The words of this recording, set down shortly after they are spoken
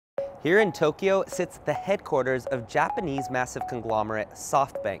Here in Tokyo sits the headquarters of Japanese massive conglomerate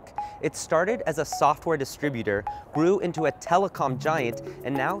Softbank. It started as a software distributor, grew into a telecom giant,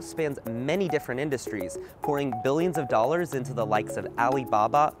 and now spans many different industries, pouring billions of dollars into the likes of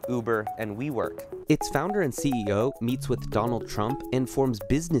Alibaba, Uber, and WeWork. Its founder and CEO meets with Donald Trump and forms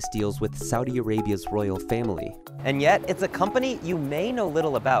business deals with Saudi Arabia's royal family. And yet, it's a company you may know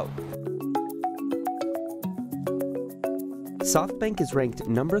little about. Softbank is ranked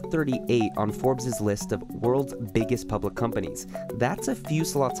number 38 on Forbes' list of world's biggest public companies. That's a few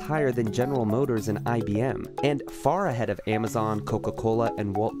slots higher than General Motors and IBM, and far ahead of Amazon, Coca-Cola,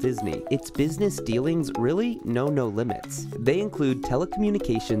 and Walt Disney. Its business dealings really know no limits. They include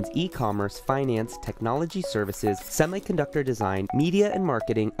telecommunications, e-commerce, finance, technology services, semiconductor design, media and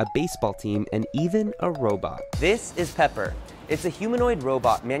marketing, a baseball team, and even a robot. This is Pepper. It's a humanoid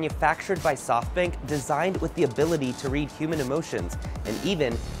robot manufactured by Softbank, designed with the ability to read human emotions and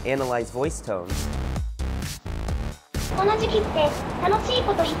even analyze voice tones.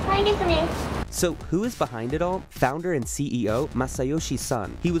 So who is behind it all? Founder and CEO Masayoshi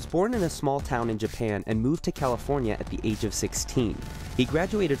Son. He was born in a small town in Japan and moved to California at the age of 16. He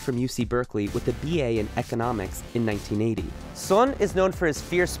graduated from UC Berkeley with a BA in economics in 1980. Son is known for his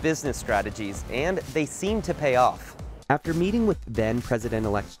fierce business strategies, and they seem to pay off. After meeting with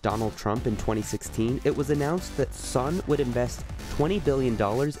then-President-elect Donald Trump in 2016, it was announced that Son would invest $20 billion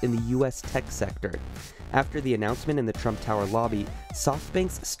in the US tech sector. After the announcement in the Trump Tower lobby,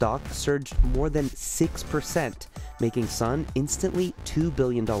 Softbank's stock surged more than 6%, making Son instantly $2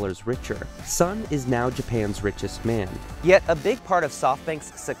 billion richer. Son is now Japan's richest man. Yet a big part of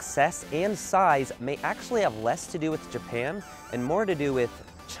Softbank's success and size may actually have less to do with Japan and more to do with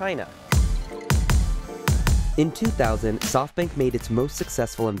China. In 2000, Softbank made its most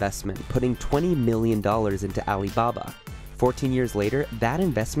successful investment, putting $20 million into Alibaba. 14 years later, that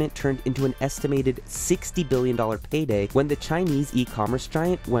investment turned into an estimated $60 billion payday when the Chinese e-commerce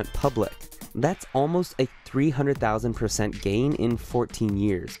giant went public. That's almost a 300,000% gain in 14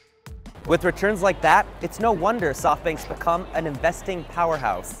 years. With returns like that, it's no wonder Softbank's become an investing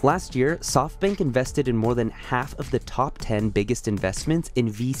powerhouse. Last year, Softbank invested in more than half of the top 10 biggest investments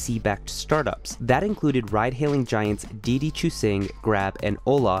in VC-backed startups. That included ride-hailing giants Didi Chuxing, Grab, and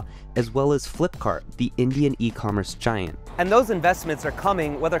Ola, as well as Flipkart, the Indian e-commerce giant. And those investments are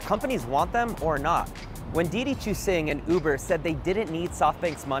coming whether companies want them or not. When Didi Chuxing and Uber said they didn't need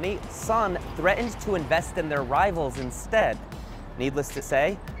Softbank's money, Son threatened to invest in their rivals instead. Needless to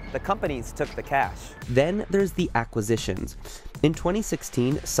say, the companies took the cash. Then there's the acquisitions. In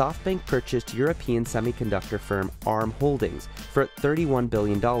 2016, Softbank purchased European semiconductor firm Arm Holdings for $31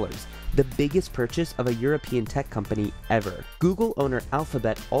 billion, the biggest purchase of a European tech company ever. Google owner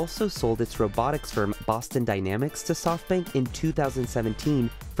Alphabet also sold its robotics firm Boston Dynamics to Softbank in 2017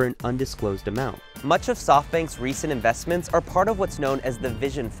 for an undisclosed amount. Much of Softbank's recent investments are part of what's known as the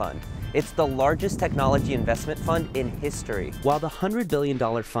Vision Fund. It's the largest technology investment fund in history. While the $100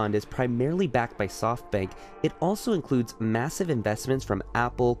 billion fund is primarily backed by Softbank, it also includes massive investments from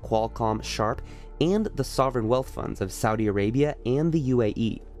Apple, Qualcomm, Sharp, and the sovereign wealth funds of Saudi Arabia and the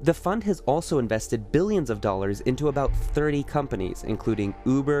UAE. The fund has also invested billions of dollars into about 30 companies, including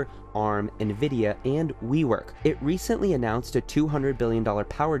Uber, Arm, Nvidia, and WeWork. It recently announced a $200 billion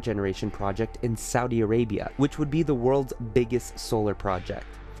power generation project in Saudi Arabia, which would be the world's biggest solar project.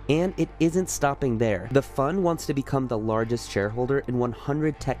 And it isn't stopping there. The fund wants to become the largest shareholder in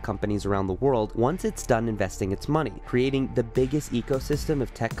 100 tech companies around the world once it's done investing its money, creating the biggest ecosystem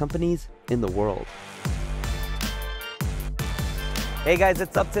of tech companies in the world. Hey guys,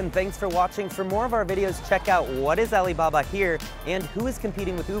 it's Uptin. Thanks for watching. For more of our videos, check out what is Alibaba here and who is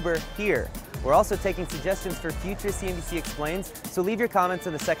competing with Uber here. We're also taking suggestions for future CNBC Explains, so leave your comments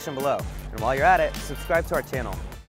in the section below. And while you're at it, subscribe to our channel.